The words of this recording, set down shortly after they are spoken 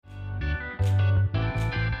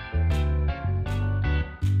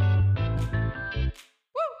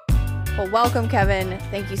Well, welcome, Kevin.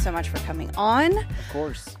 Thank you so much for coming on. Of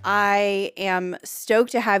course. I am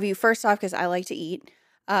stoked to have you, first off, because I like to eat.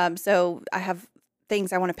 So I have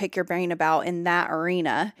things I want to pick your brain about in that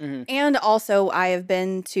arena. Mm-hmm. And also, I have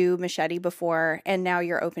been to Machete before, and now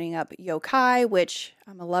you're opening up Yokai, which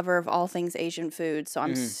I'm a lover of all things Asian food, so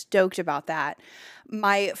I'm stoked about that.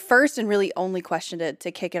 My first and really only question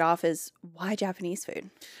to kick it off is, why Japanese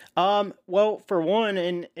food? Well, for one,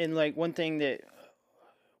 and like one thing that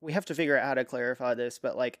we have to figure out how to clarify this,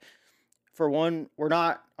 but like, for one, we're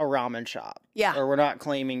not a ramen shop. Yeah. Or we're not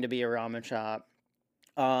claiming to be a ramen shop.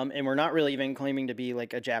 And we're not really even claiming to be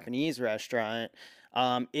like a Japanese restaurant.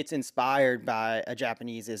 It's inspired by a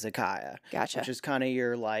Japanese izakaya. Gotcha. Which is kind of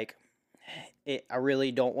your like, I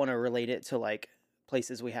really don't want to relate it to like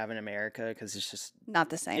places we have in America because it's just Not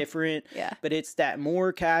the same. different. Yeah. But it's that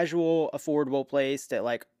more casual, affordable place that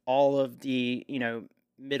like all of the,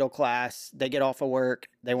 middle class, they get off of work,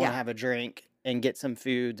 they want to Yeah. have a drink and get some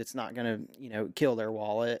food that's not going to, kill their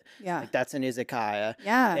wallet. Yeah. Like that's an izakaya.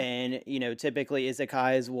 Yeah. And, typically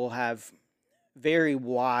izakayas will have very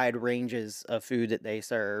wide ranges of food that they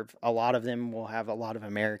serve. A lot of them will have a lot of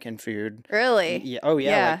American food. Really? Yeah. Oh, yeah.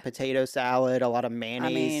 Yeah. Like potato salad, a lot of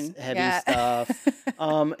mayonnaise heavy yeah. stuff.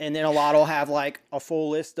 And then a lot will have like a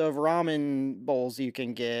full list of ramen bowls you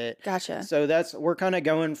can get. Gotcha. So we're kind of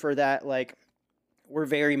going for that. Like, we're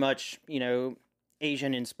very much,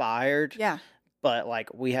 Asian inspired. Yeah. But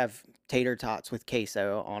like we have tater tots with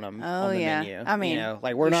queso on them on the menu. I mean,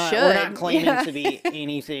 like we're not should. claiming to be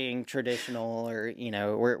anything traditional, or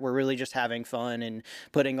we're really just having fun and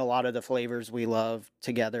putting a lot of the flavors we love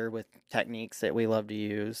together with techniques that we love to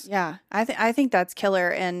use. Yeah, I think that's killer,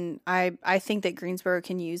 and I think that Greensboro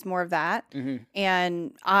can use more of that. Mm-hmm.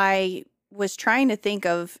 And I was trying to think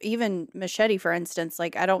of even Machete, for instance.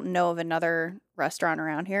 Like, I don't know of another restaurant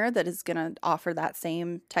around here that is going to offer that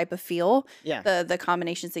same type of feel. Yeah. The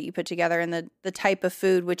combinations that you put together and the type of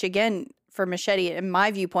food, which again, for Machete, in my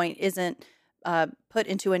viewpoint, isn't put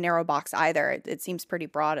into a narrow box either. It seems pretty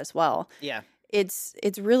broad as well. Yeah. It's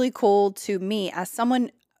really cool to me as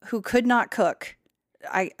someone who could not cook.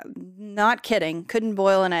 Not kidding, couldn't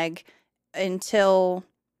boil an egg until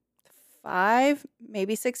 5,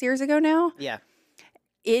 maybe 6 years ago now. Yeah.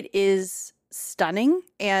 It is stunning.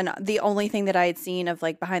 And the only thing that I had seen of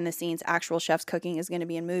like behind the scenes actual chefs cooking is going to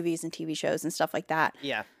be in movies and TV shows and stuff like that.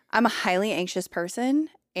 Yeah. I'm a highly anxious person.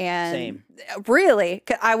 And Same. Really,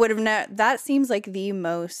 I would have that seems like the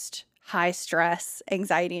most high stress,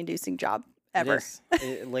 anxiety inducing job ever.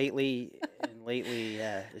 Lately,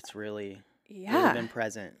 yeah, it's really been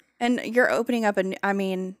present. And you're opening up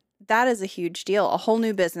that is a huge deal. A whole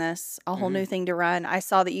new business, a whole new thing to run. I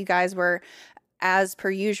saw that you guys were, as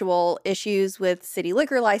per usual, issues with city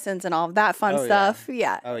liquor license and all of that fun stuff.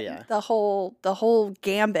 Yeah. Oh yeah. The whole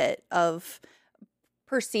gambit of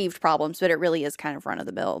perceived problems, but it really is kind of run of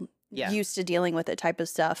the mill. Yeah. Used to dealing with it type of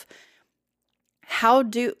stuff.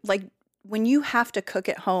 When you have to cook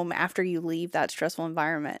at home after you leave that stressful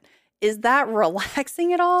environment, is that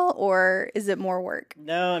relaxing at all, or is it more work?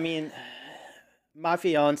 No, I mean, my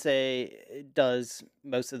fiance does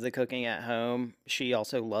most of the cooking at home. She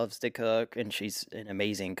also loves to cook, and she's an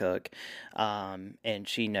amazing cook. And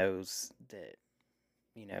she knows that,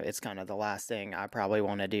 it's kind of the last thing I probably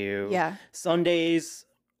want to do. Yeah. Sundays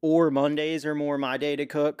or Mondays are more my day to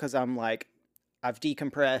cook because I'm like, I've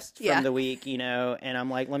decompressed from the week, and I'm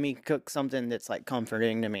like, let me cook something that's like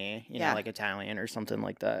comforting to me, like Italian or something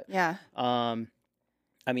like that. Yeah.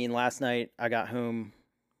 I mean, last night I got home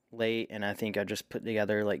late and I think I just put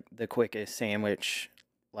together like the quickest sandwich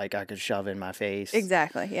like I could shove in my face.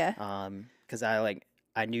 Exactly. Yeah. Because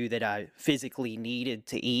I knew that I physically needed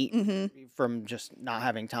to eat from just not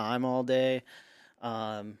having time all day.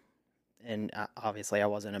 And obviously I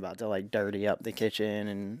wasn't about to like dirty up the kitchen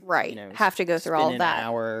and have to go through all of that. An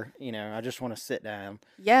hour, I just want to sit down.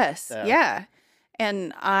 Yes. So. Yeah.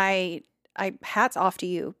 And I hats off to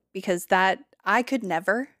you because that I could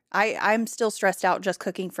never. I'm still stressed out just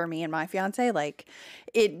cooking for me and my fiance. Like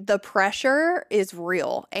the pressure is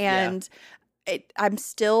real, and I'm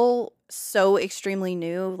still so extremely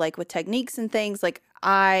new, like with techniques and things. Like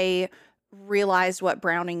I realized what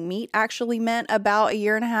browning meat actually meant about a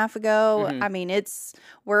year and a half ago. I mean,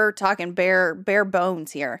 we're talking bare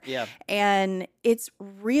bones here. Yeah. And it's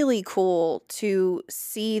really cool to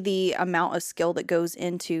see the amount of skill that goes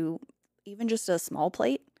into even just a small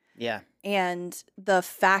plate. Yeah. And the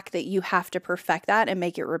fact that you have to perfect that and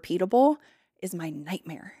make it repeatable is my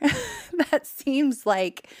nightmare. That seems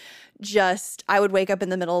like I would wake up in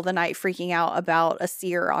the middle of the night freaking out about a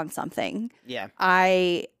sear on something. Yeah.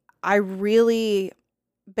 I really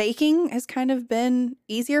baking has kind of been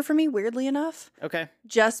easier for me, weirdly enough, Okay.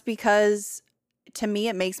 just because to me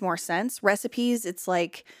it makes more sense. Recipes, it's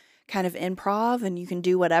like kind of improv and you can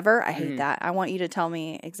do whatever. I hate Mhm. that. I want you to tell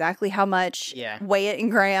me exactly how much, Yeah. weigh it in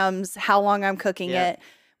grams, how long I'm cooking Yep. it.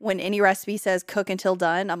 When any recipe says cook until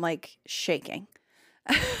done, I'm like shaking.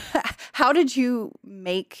 How did you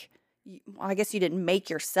make, well, I guess you didn't make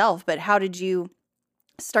yourself, but how did you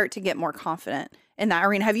start to get more confident in that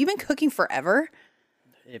arena? Have you been cooking forever?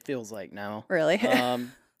 It feels like now. Really?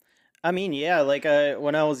 I mean, yeah, like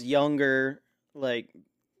when I was younger, like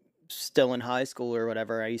still in high school or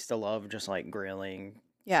whatever, I used to love just like grilling,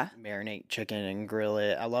 Yeah. marinate chicken and grill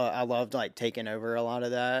it. I loved like taking over a lot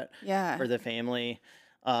of that Yeah. for the family.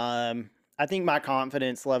 I think my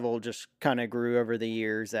confidence level just kind of grew over the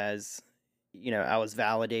years as, I was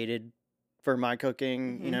validated for my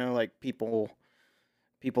cooking, Mhm. like people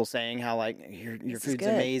saying how like your This is food's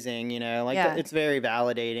good. amazing, like Yeah. it's very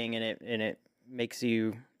validating, and it makes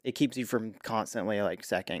you it keeps you from constantly like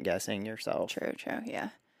second guessing yourself. True, true. Yeah.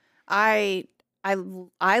 I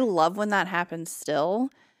I love when that happens still.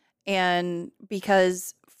 And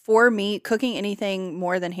because for me, cooking anything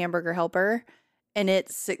more than Hamburger Helper and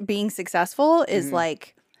it's being successful is Mhm.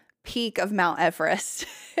 like peak of Mount Everest.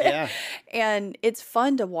 Yeah. And it's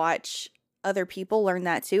fun to watch other people learn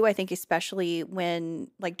that too. I think especially when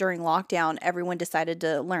like during lockdown, everyone decided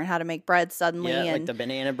to learn how to make bread suddenly. Yeah, like And the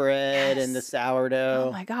banana bread and the yes. Oh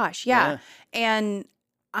sourdough. my gosh, yeah. Yeah. And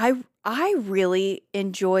I really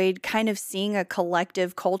enjoyed kind of seeing a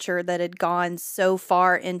collective culture that had gone so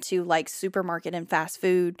far into like supermarket and fast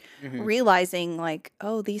food, Mhm. realizing like,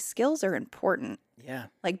 oh, these skills are important. Yeah.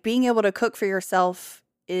 Like being able to cook for yourself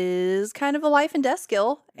is kind of a life and death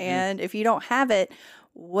skill. Mhm. And if you don't have it,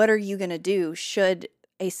 what are you going to do should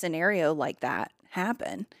a scenario like that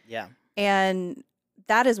happen? Yeah. And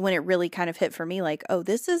that is when it really kind of hit for me like, oh,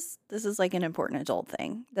 this is like an important adult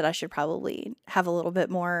thing that I should probably have a little bit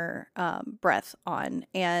more breath on.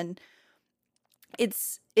 And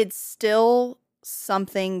it's still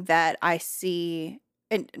something that I see.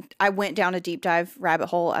 And I went down a deep dive rabbit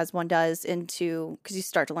hole, as one does, into because you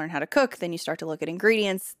start to learn how to cook, then you start to look at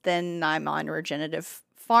ingredients. Then I'm on regenerative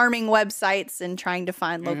farming websites and trying to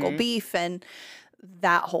find local Mhm. beef and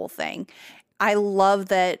that whole thing. I love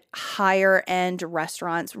that higher end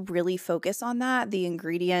restaurants really focus on that, the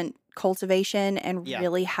ingredient cultivation and Yeah.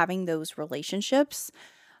 really having those relationships.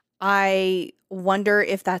 I wonder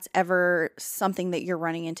if that's ever something that you're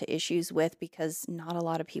running into issues with because not a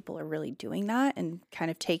lot of people are really doing that and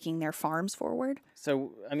kind of taking their farms forward.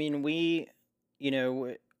 So, I mean, you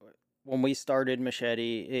know, when we started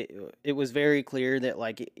Machete, it was very clear that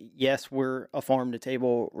like yes, we're a farm to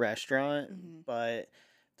table restaurant, Mhm. but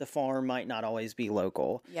the farm might not always be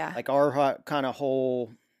local. Yeah. Like our kind of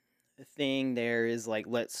whole thing there is like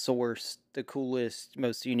let's source the coolest,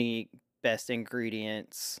 most unique, best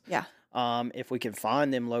ingredients. Yeah. If we can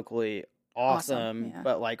find them locally, Awesome. awesome. Yeah.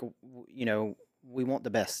 But like we want the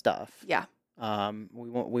best stuff. Yeah.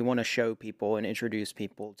 We want to show people and introduce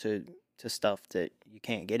people to stuff that you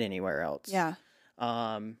can't get anywhere else. Yeah.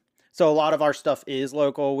 So a lot of our stuff is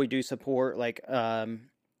local. We do support like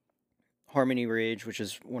Harmony Ridge, which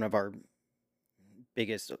is one of our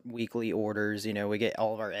biggest weekly orders. We get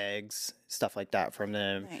all of our eggs, stuff like that from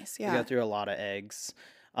them. Nice. We Yeah. go through a lot of eggs.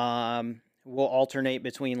 We'll alternate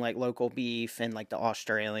between like local beef and like the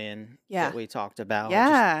Australian Yeah. that we talked about.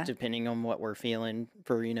 Yeah. Just depending on what we're feeling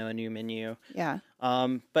for, a new menu. Yeah.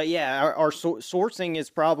 But yeah, our sourcing is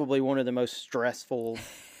probably one of the most stressful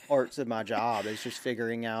parts of my job is just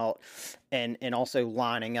figuring out and also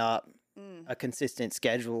lining up Mm. a consistent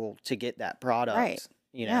schedule to get that product. Right.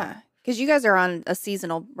 You know. Yeah. Because you guys are on a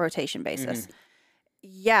seasonal rotation basis. Mhm.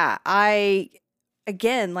 Yeah.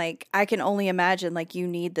 Again, like, I can only imagine, like, you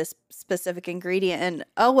need this specific ingredient and,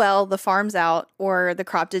 oh, well, the farm's out or the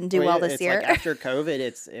crop didn't do well yeah, this it's year. like after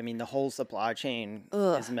COVID, the whole supply chain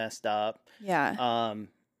Ugh. is messed up. Yeah.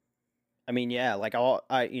 Yeah, like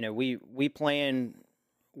we plan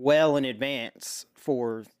well in advance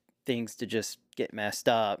for things to just get messed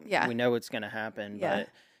up. Yeah. We know it's going to happen, Yeah.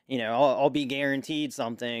 but I'll be guaranteed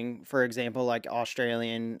something. For example, like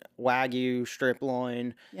Australian Wagyu strip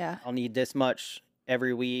loin. Yeah. I'll need this much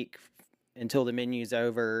every week until the menu's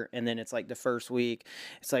over, and then it's like the first week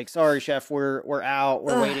it's like, sorry chef, we're out,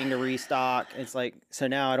 we're Ugh. waiting to restock. It's like, so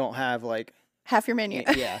now I don't have like Half your menu.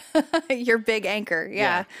 yeah. Your big anchor. Yeah.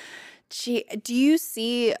 Yeah. Gee, do you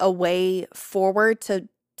see a way forward to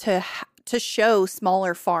show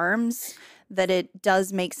smaller farms that it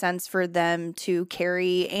does make sense for them to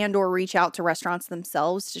carry and or reach out to restaurants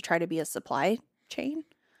themselves to try to be a supply chain?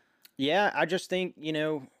 Yeah, I just think,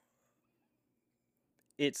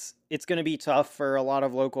 it's going to be tough for a lot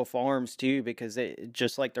of local farms too, because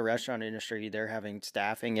just like the restaurant industry, they're having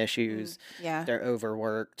staffing issues. Yeah. They're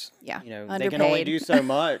overworked. Yeah. You know, they can only Underpaid. do so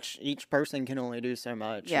much. Each person can only do so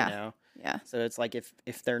much, Yeah. you know. Yeah. So it's like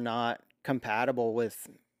if they're not compatible with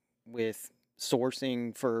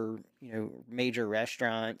sourcing for, you know, major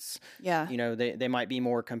restaurants, Yeah. you know, they might be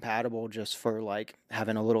more compatible just for like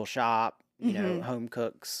having a little shop, you know, home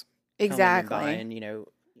cooks coming and Exactly. buying, you know,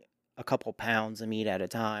 a couple pounds of meat at a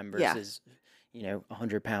time Yeah. versus, you know,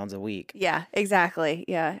 100 pounds a week. Yeah, exactly.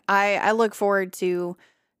 Yeah. I look forward to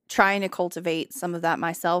trying to cultivate some of that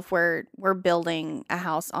myself, where we're building a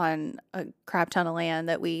house on a crap ton of land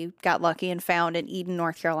that we got lucky and found in Eden,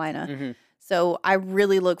 North Carolina. Mm-hmm. So I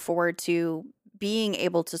really look forward to being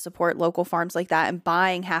able to support local farms like that and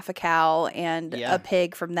buying half a cow and Yeah. a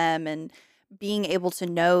pig from them, and being able to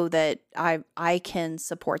know that I can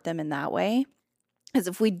support them in that way. Because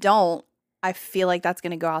if we don't, I feel like that's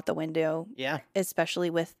going to go out the window, Yeah. especially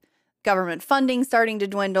with government funding starting to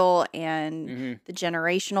dwindle and Mm-hmm. the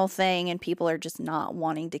generational thing, and people are just not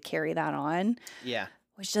wanting to carry that on, Yeah.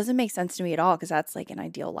 which doesn't make sense to me at all, because that's like an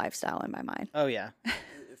ideal lifestyle in my mind. Oh, yeah.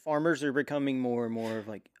 Farmers are becoming more and more of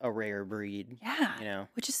like a rare breed, Yeah. you know?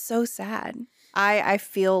 Which is so sad. I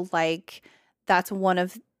feel like that's one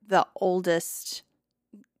of the oldest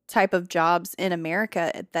type of jobs in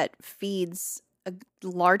America that feeds a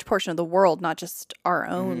large portion of the world, not just our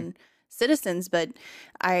own citizens. But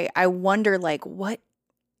I wonder, like, what,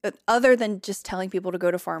 other than just telling people to go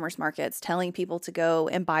to farmers markets, telling people to go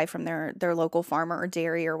and buy from their local farmer or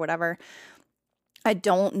dairy or whatever, I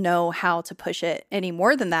don't know how to push it any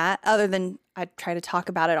more than that, other than I try to talk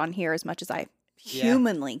about it on here as much as I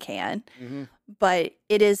humanly can. Mm-hmm. But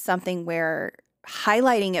it is something where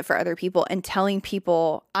highlighting it for other people and telling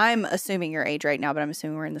people, I'm assuming your age right now, but I'm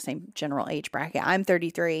assuming we're in the same general age bracket. I'm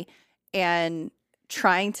 33, and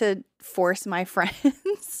trying to force my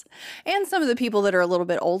friends and some of the people that are a little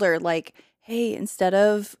bit older, like, hey, instead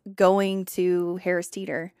of going to Harris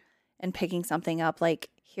Teeter and picking something up, like,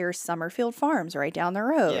 here's Summerfield Farms right down the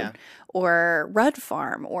road, Yeah. or Rudd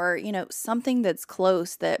Farm, or, you know, something that's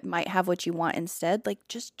close that might have what you want instead. Like,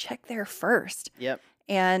 just check there first. Yep.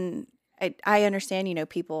 And I understand, you know,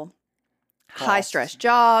 people, high Costs. stress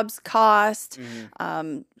jobs, cost,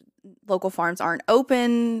 Mm-hmm. local farms aren't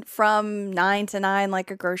open from 9 to 9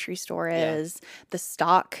 like a grocery store Yeah. is. The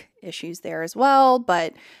stock issues there as well.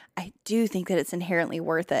 But I do think that it's inherently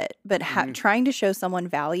worth it. But trying to show someone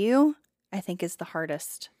value, I think, is the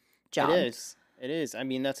hardest job. It is. It is. I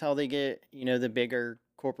mean, that's how they get, you know, the bigger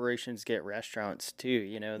corporations get restaurants too.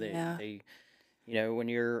 You know, they you know, when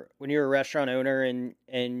you're a restaurant owner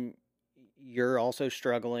and you're also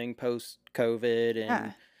struggling post COVID, and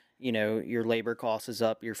Yeah. you know, your labor cost is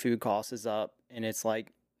up, your food cost is up, and it's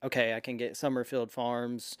like, okay, I can get Summerfield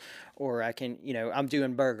Farms, or I can, you know, I'm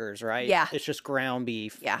doing burgers, right? Yeah. It's just ground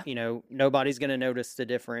beef. Yeah. You know, nobody's going to notice the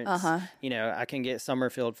difference. Uh-huh. You know, I can get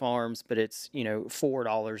Summerfield Farms, but it's, you know,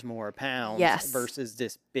 $4 more a pound Yes. versus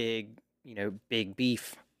this big, you know, big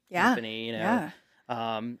beef Yeah. company, you know.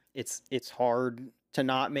 Yeah. It's hard to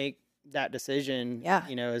not make that decision, Yeah.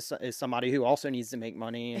 you know, as somebody who also needs to make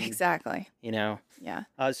money, and, Exactly. you know, Yeah.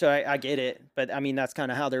 so I get it, but I mean, that's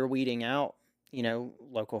kind of how they're weeding out, you know,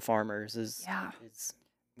 local farmers is, Yeah. is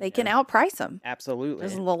They you can know, outprice them. absolutely.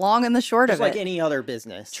 This is the long and the short Just of like it. any other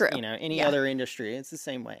business, True. you know, any Yeah. other industry, it's the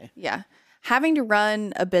same way. Yeah. Having to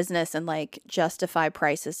run a business and like justify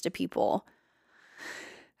prices to people.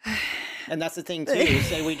 And that's the thing too.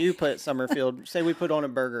 Say we do put Summerfield, say we put on a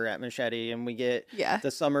burger at Machete, and we get Yeah.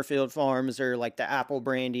 the Summerfield Farms, or like the Apple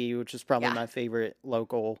Brandy, which is probably Yeah. my favorite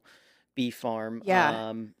local beef farm.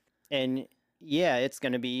 Yeah. And yeah, it's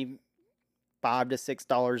going to be $5 to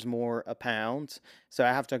 $6 more a pound. So I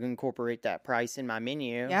have to incorporate that price in my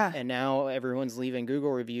menu. Yeah. And now everyone's leaving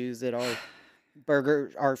Google reviews that our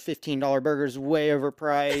 $15 burgers way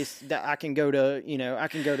overpriced, that I can go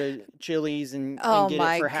to Chili's and Oh get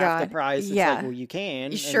my it for half the God. price. It's Yeah. like, well, you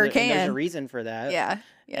can. You sure and there's a can. reason for that. Yeah.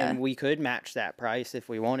 Yeah. And we could match that price if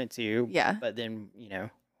we wanted to. Yeah. But then, you know,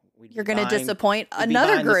 we'd You're be going to buying- disappoint we'd be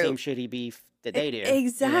another buying group. the same shitty beef that they do. you know?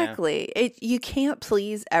 Exactly. You can't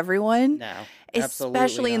please everyone, No, absolutely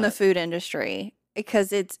especially in the not. food industry,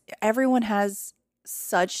 because everyone has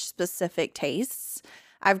such specific tastes.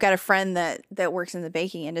 I've got a friend that works in the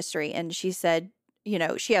baking industry, and she said, you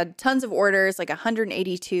know, she had tons of orders, like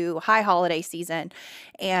 182, high holiday season,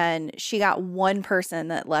 and she got one person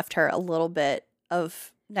that left her a little bit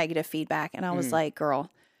of negative feedback, and I was Mhm. like,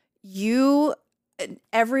 girl, you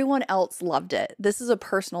Everyone else loved it. This is a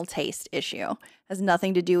personal taste issue. Has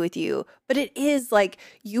nothing to do with you. But it is like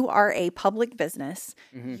you are a public business.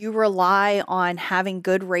 Hmm. You rely on having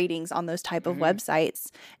good ratings on those type of Hmm.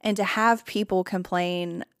 websites. And to have people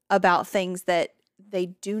complain about things that they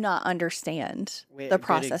do not understand the Good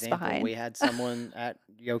process example. behind. We had someone at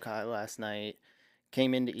Yokai last night,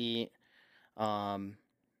 came in to eat, and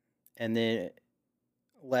then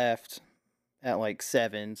left at like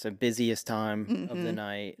 7, so busiest time of the Mhm.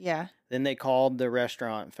 night. Yeah. Then they called the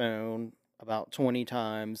restaurant phone about 20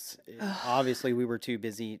 times. Obviously, we were too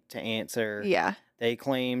busy to answer. Yeah. They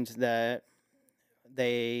claimed that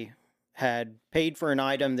they had paid for an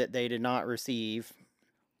item that they did not receive,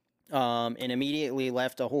 and immediately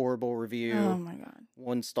left a horrible review, Oh my God.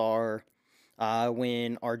 1 star.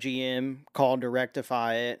 When our GM called to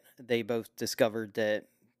rectify it, they both discovered that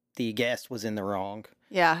the guest was in the wrong.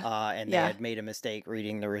 Yeah. And Yeah. they had made a mistake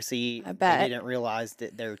reading the receipt. I bet. They didn't realize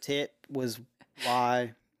that their tip was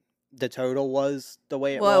why the total was the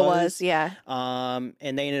way it Well, it was. was. Yeah. And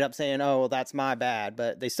they ended up saying, "Oh, well, that's my bad,"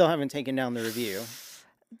 but they still haven't taken down the review.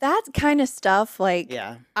 That kind of stuff, like,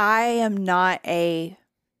 Yeah. I am not a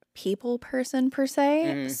people person per se.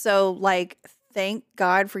 Mhm. So, like, thank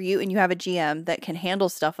God for you. And you have a GM that can handle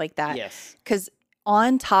stuff like that. Yes. Because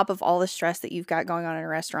on top of all the stress that you've got going on in a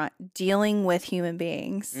restaurant, dealing with human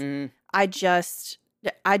beings, Mhm.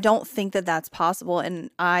 I don't think that that's possible.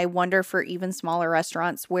 And I wonder for even smaller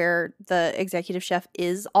restaurants where the executive chef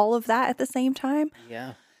is all of that at the same time.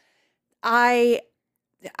 Yeah. I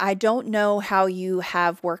don't know how you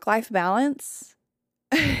have work-life balance,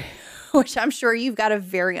 which I'm sure you've got a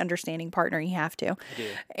very understanding partner. You have to. I do.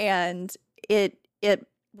 And it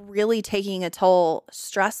really taking a toll,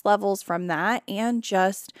 stress levels from that, and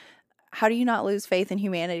just how do you not lose faith in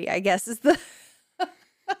humanity, I guess is the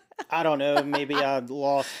I don't know. Maybe I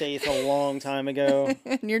lost faith a long time ago.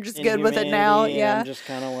 and you're just in good with it now. humanity, and Yeah. I'm just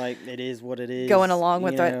kind of like, it is what it is. Going along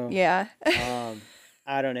with you it. know? Yeah.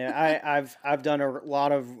 I don't know. I've done a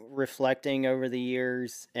lot of reflecting over the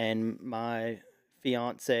years, and my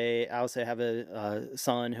fiance, I also have a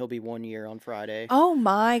son. He'll be 1 year on Friday. Oh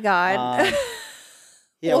my God.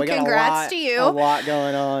 Yeah, Well, we got congrats to you. a lot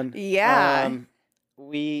going on. Yeah.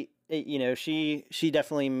 She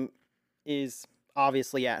definitely is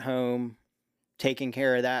obviously at home taking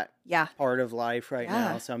care of that Yeah. part of life right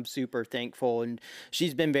now. Yeah. So I'm super thankful. And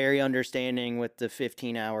she's been very understanding with the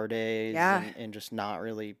 15-hour days Yeah. and just not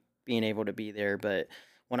really being able to be there. But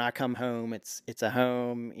when I come home, it's a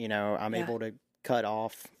home, I'm Yeah. able to cut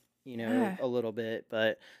off, Yeah. a little bit.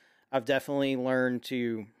 But I've definitely learned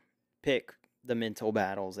to pick the mental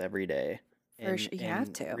battles every day. For sure. You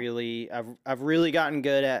have to. Really, I've really gotten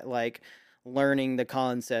good at like learning the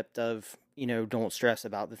concept of, don't stress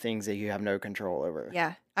about the things that you have no control over.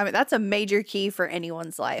 Yeah. I mean, that's a major key for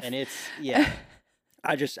anyone's life. And it's, yeah,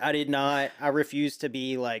 I refused to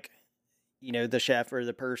be like, the chef or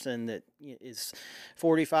the person that is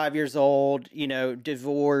 45 years old,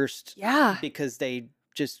 divorced Yeah. because they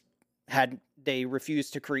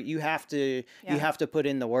refused to create. You have to Yeah. put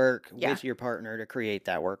in the work Yeah. with your partner to create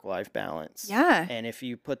that work-life balance. Yeah. And if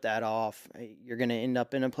you put that off, you're going to end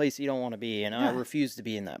up in a place you don't want to be. And I Yeah. refuse to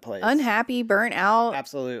be in that place. Unhappy, burnt out.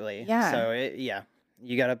 Absolutely. Yeah. So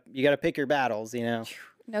you gotta pick your battles,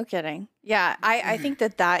 No kidding. Yeah. I think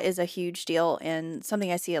that is a huge deal and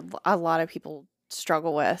something I see a lot of people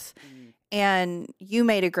struggle with. And you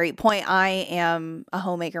made a great point. I am a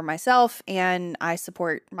homemaker myself and I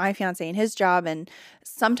support my fiance in his job. And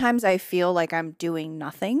sometimes I feel like I'm doing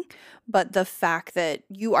nothing, but the fact that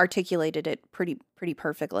you articulated it pretty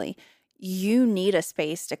perfectly, you need a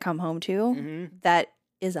space to come home to Mm-hmm. that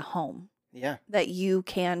is a home. Yeah. That you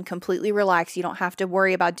can completely relax. You don't have to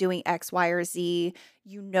worry about doing X, Y, or Z.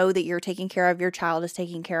 You know that you're taking care of, your child is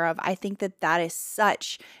taken care of. I think that is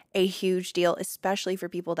such a huge deal, especially for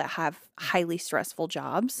people that have highly stressful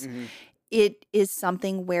jobs. Mm-hmm. It is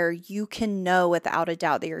something where you can know without a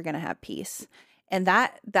doubt that you're going to have peace. And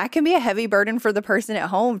that can be a heavy burden for the person at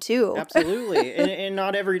home too. Absolutely. and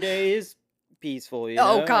not every day is peaceful.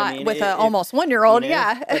 Oh God, with an almost 1-year-old.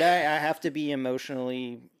 Yeah. But I have to be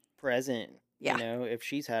emotionally present. Yeah. If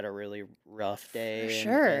she's had a really rough day, For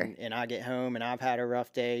sure. and I get home and I've had a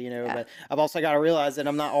rough day, Yeah. but I've also got to realize that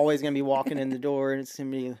I'm not always going to be walking in the door and it's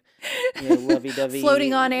going to be, lovey-dovey.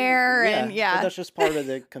 Floating on air and but that's just part of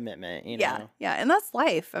the commitment, Yeah. Yeah. And that's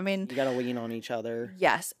life. I mean, You got to lean on each other.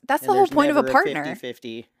 yes, that's And the whole there's point of a never partner.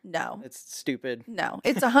 50-50. No, It's stupid. no,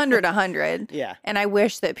 it's 100. Yeah. And I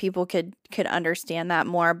wish that people could understand that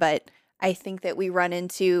more. But I think that we run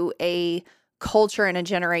into a culture and a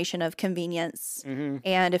generation of convenience. Mm-hmm.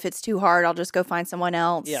 And if it's too hard, I'll just go find someone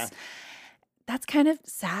else. Yeah. that's kind of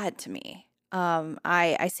sad to me.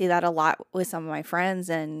 I see that a lot with some of my friends,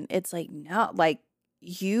 and it's like, no, like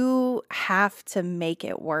you have to make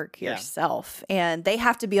it work Yeah. yourself, and they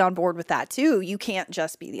have to be on board with that too. You can't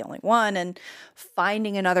just be the only one, and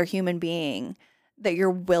finding another human being that you're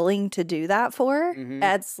willing to do that for, Mhm.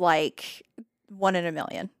 that's like one in a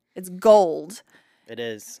million. It's gold. It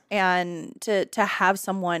is. And to have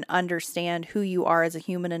someone understand who you are as a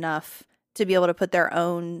human enough to be able to put their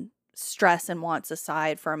own stress and wants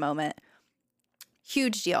aside for a moment.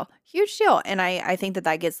 Huge deal. Huge deal. And I think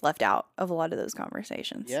that gets left out of a lot of those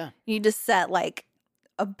conversations. Yeah. You need to set like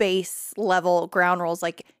a base level ground rules.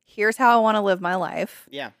 Like, here's how I want to live my life.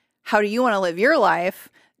 Yeah. How do you want to live your life?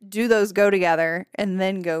 Do those go together and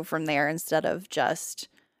then go from there, instead of just,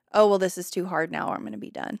 oh, well, this is too hard now, or I'm going to be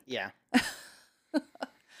done. Yeah.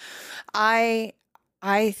 I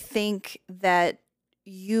think that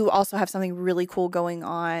you also have something really cool going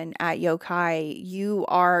on at Yokai. You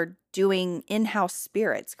are doing in-house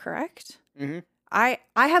spirits, correct? Mm-hmm. I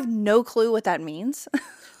have no clue what that means.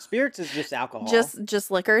 Spirits is just alcohol.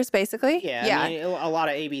 Just liquors, basically. Yeah. I mean, a lot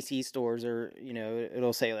of ABC stores are,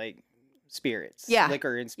 it'll say like spirits. Yeah.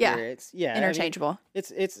 Liquor and Yeah. spirits. Yeah. Interchangeable. I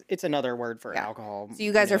mean, it's another word for Yeah. alcohol. So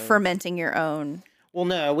you guys are know. fermenting your own. Well,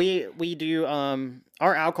 no, we do.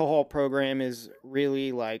 Our alcohol program is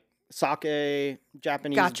really like sake,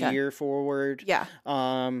 Japanese Gotcha. beer forward. Yeah.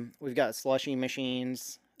 We've got slushy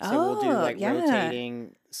machines, so we'll do Oh, like yeah.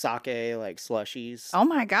 rotating sake like slushies. Oh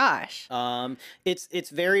my gosh. It's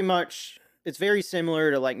very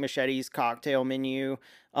similar to like Machete's cocktail menu,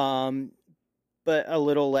 but a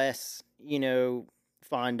little less,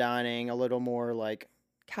 fine dining, a little more like,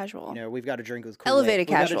 Casual. we've got to drink with Kool-Aid. Elevated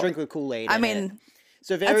We've got casual. to drink with Kool-Aid. I in it. mean,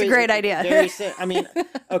 So that's a great idea. I mean,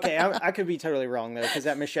 okay, I could be totally wrong though, because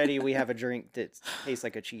at Machete we have a drink that tastes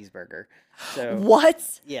like a cheeseburger. So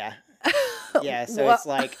what? yeah, So What? it's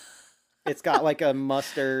like it's got like a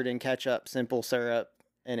mustard and ketchup simple syrup,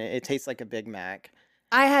 and it tastes like a Big Mac.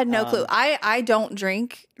 I had no clue. Um, I don't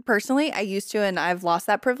drink personally. I used to, and I've lost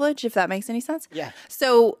that privilege, if that makes any sense. Yeah,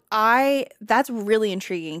 So that's really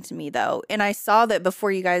intriguing to me though. And I saw that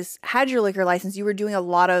before you guys had your liquor license, you were doing a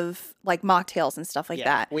lot of like mocktails and stuff like yeah,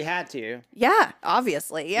 that. we had to. Yeah,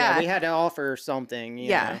 obviously. Yeah. we had to offer something. You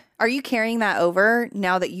know. Are you carrying that over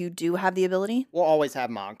now that you do have the ability? We'll always have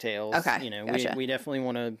mocktails. Okay, gotcha. We definitely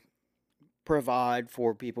want to provide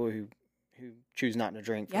for people who choose not to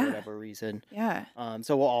drink for Yeah. whatever reason. Yeah.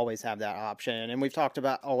 So we'll always have that option. And we've talked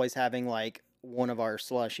about always having like one of our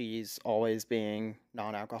slushies always being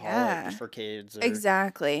non-alcoholic Yeah. just for kids or,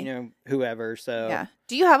 Exactly. whoever. So Yeah.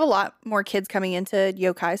 Do you have a lot more kids coming into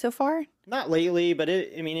Yokai so far? not lately, but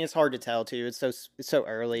it's hard to tell too. It's so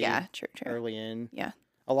early. Yeah, true. Early in. Yeah.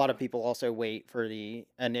 A lot of people also wait for the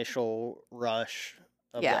initial rush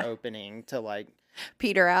of Yeah. the opening to like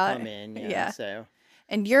Peter out. come in. Yeah. So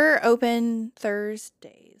And you're open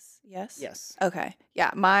Thursdays, yes? yes. Okay.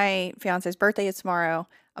 Yeah, my fiance's birthday is tomorrow.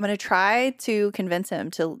 I'm going to try to convince him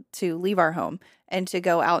to leave our home and to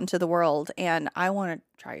go out into the world. And I want to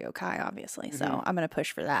try yokai, obviously. So Mhm. I'm going to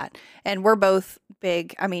push for that. And we're both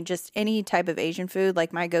big. I mean, just any type of Asian food,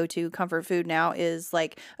 like my go-to comfort food now is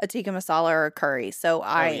like a tikka masala or a curry. So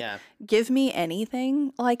Oh yeah. give me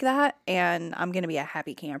anything like that and I'm going to be a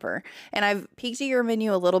happy camper. And I've peeked at your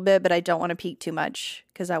menu a little bit, but I don't want to peek too much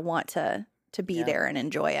because I want to be Yeah. there and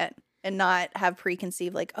enjoy it and not have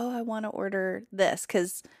preconceived like, oh, I want to order this,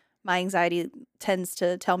 because my anxiety tends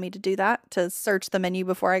to tell me to do that, to search the menu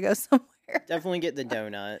before I go somewhere. Definitely get the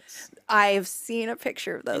donuts. I've seen a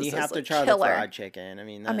picture of those. And you Those have to look try killer. the fried chicken. I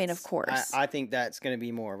mean, I mean, of that's- course. I think that's going to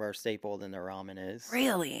be more of our staple than the ramen is.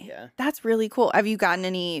 Really? Yeah. That's really cool. Have you gotten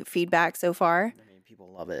any feedback so far? I mean,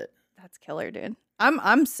 people love it. That's killer, dude.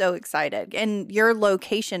 I'm so excited. And your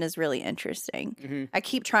location is really interesting. Hmm I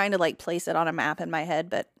keep trying to like place it on a map in my head,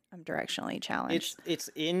 but I'm directionally challenged. It's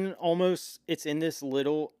in this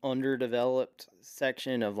little underdeveloped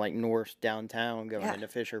section of like North downtown going Yeah. into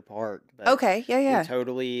Fisher Park. But Okay, yeah, we're yeah.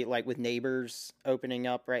 totally like with Neighbors opening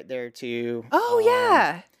up right there too. Oh,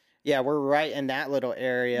 yeah. Yeah, we're right in that little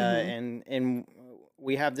area, Mhm. and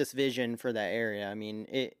we have this vision for that area. I mean,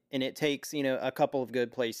 it takes a couple of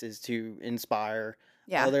good places to inspire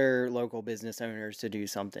Yeah. other local business owners to do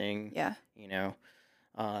something. Yeah.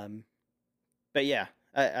 But yeah,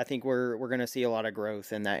 I think we're gonna see a lot of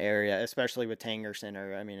growth in that area, especially with Tanger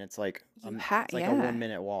Center. I mean, it's like You it's like a yeah. 1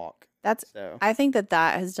 minute walk. That's So I think that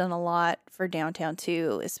has done a lot for downtown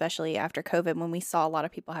too, especially after COVID when we saw a lot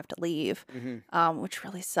of people have to leave, mhm. which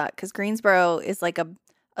really sucked because Greensboro is like a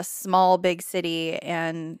small big city,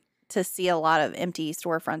 and to see a lot of empty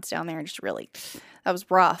storefronts down there, and just really, that was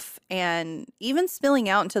rough. And even spilling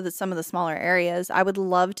out into some of the smaller areas, I would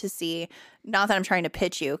love to see, not that I'm trying to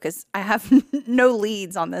pitch you because I have no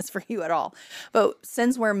leads on this for you at all, but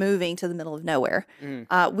since we're moving to the middle of nowhere,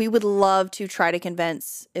 we would love to try to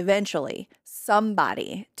convince eventually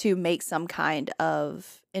somebody to make some kind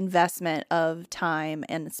of investment of time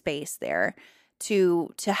and space there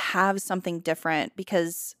to have something different,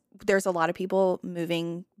 because there's a lot of people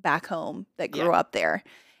moving back home that grew up there.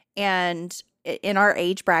 And in our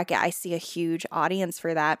age bracket, I see a huge audience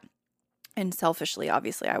for that. And selfishly,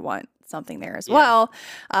 obviously, I want something there as well.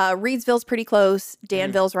 Reedsville's pretty close.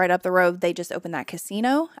 Danville's right up the road. They just opened that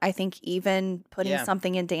casino. I think even putting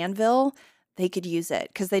something in Danville, they could use it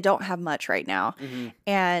because they don't have much right now.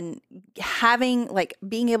 And having, like,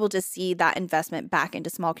 being able to see that investment back into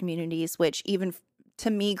small communities, which even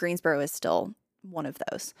to me, Greensboro is still one of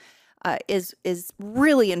those, is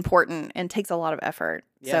really important and takes a lot of effort.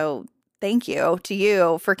 So thank you to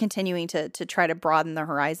you for continuing to try to broaden the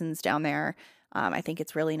horizons down there. I think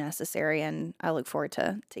it's really necessary, and I look forward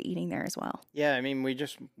to eating there as well. Yeah, I mean,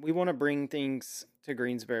 we want to bring things to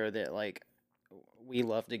Greensboro that, like, we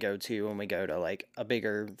love to go to when we go to, like, a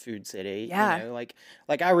bigger food city. Yeah. You know,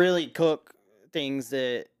 like I really cook things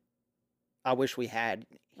that I wish we had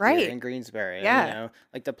here in Greensboro. Yeah. You know,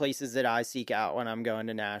 like the places that I seek out when I'm going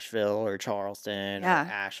to Nashville or Charleston or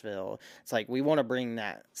Asheville. It's like, we want to bring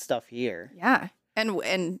that stuff here. Yeah.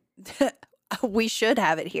 And we should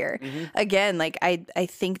have it here. Again, like, I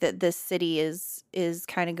think that this city is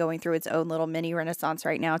kind of going through its own little mini renaissance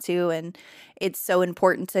right now too, and it's so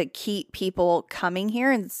important to keep people coming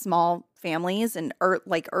here in small families and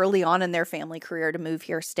like early on in their family career to move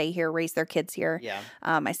here, stay here, raise their kids here.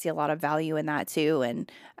 I see a lot of value in that too,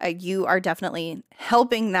 and you are definitely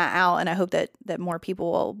helping that out, and I hope that more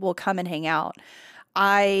people will come and hang out.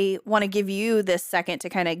 I want to give you this second to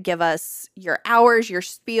kind of give us your hours, your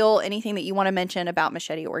spiel, anything that you want to mention about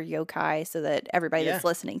Machete or Yokai so that everybody that's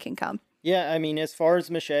listening can come. Yeah, I mean, as far as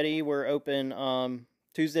Machete, we're open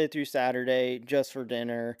Tuesday through Saturday just for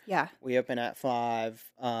dinner. Yeah. We open at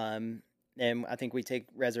 5, and I think we take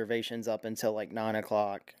reservations up until like 9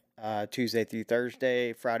 o'clock, Tuesday through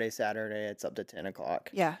Thursday. Friday, Saturday, it's up to 10 o'clock.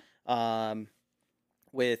 Yeah.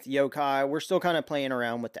 With Yokai, we're still kind of playing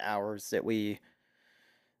around with the hours that we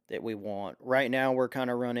want. Right now, we're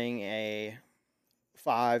kind of running a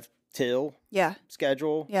 5 till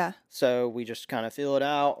schedule. Yeah. So we just kind of fill it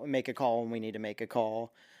out, make a call when we need to make a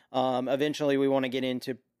call. Eventually, we want to get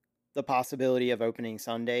into the possibility of opening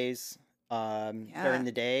Sundays during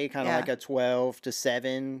the day, kind of like a 12 to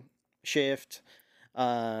 7 shift.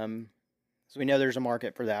 So we know there's a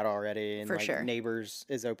market for that already. And for sure. Neighbors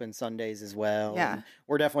is open Sundays as well. Yeah. And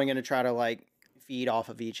we're definitely going to try to, like, feed off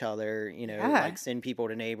of each other, you know, like send people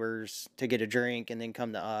to neighbors to get a drink and then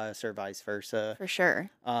come to us, or vice versa. For sure.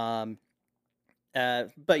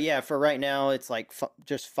 But yeah, for right now, it's like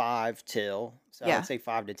just 5 till. So I would say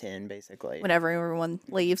 5 to 10, basically. Whenever everyone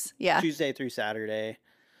leaves. Yeah. Tuesday through Saturday.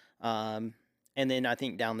 And then I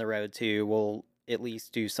think down the road too, we'll at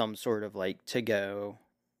least do some sort of like to-go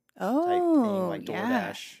type thing, like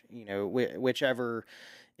DoorDash, you know, whichever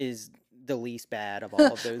is the least bad of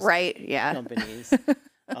all of those companies.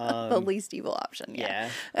 The least evil option. Yeah.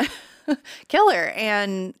 Killer.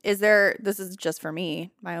 And this is just for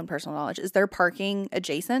me, my own personal knowledge, is there parking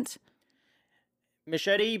adjacent?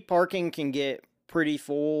 Machete parking can get pretty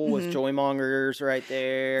full with Joymongers right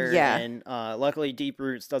there. Yeah. And luckily Deep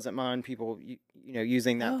Roots doesn't mind people, you know,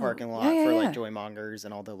 using that parking lot for like Joymongers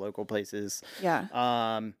and all the local places.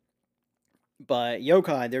 Yeah. But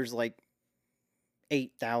Yokai, there's like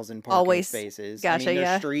 8,000 parking spaces. Gotcha, I mean,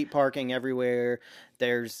 there's street parking everywhere.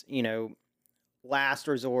 There's, you know, last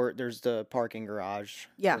resort, there's the parking garage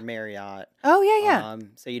for Marriott. Oh, yeah.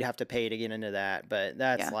 So you'd have to pay to get into that, but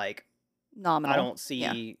that's like nominal. I don't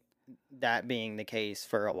see that being the case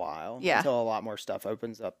for a while until a lot more stuff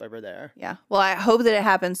opens up over there. Yeah. Well, I hope that it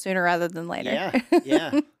happens sooner rather than later.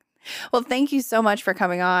 Yeah. Well, thank you so much for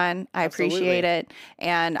coming on. I appreciate it.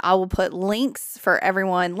 And I will put links for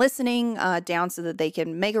everyone listening down so that they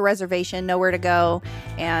can make a reservation, know where to go,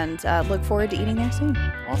 and look forward to eating there soon.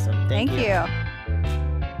 Awesome. Thank you.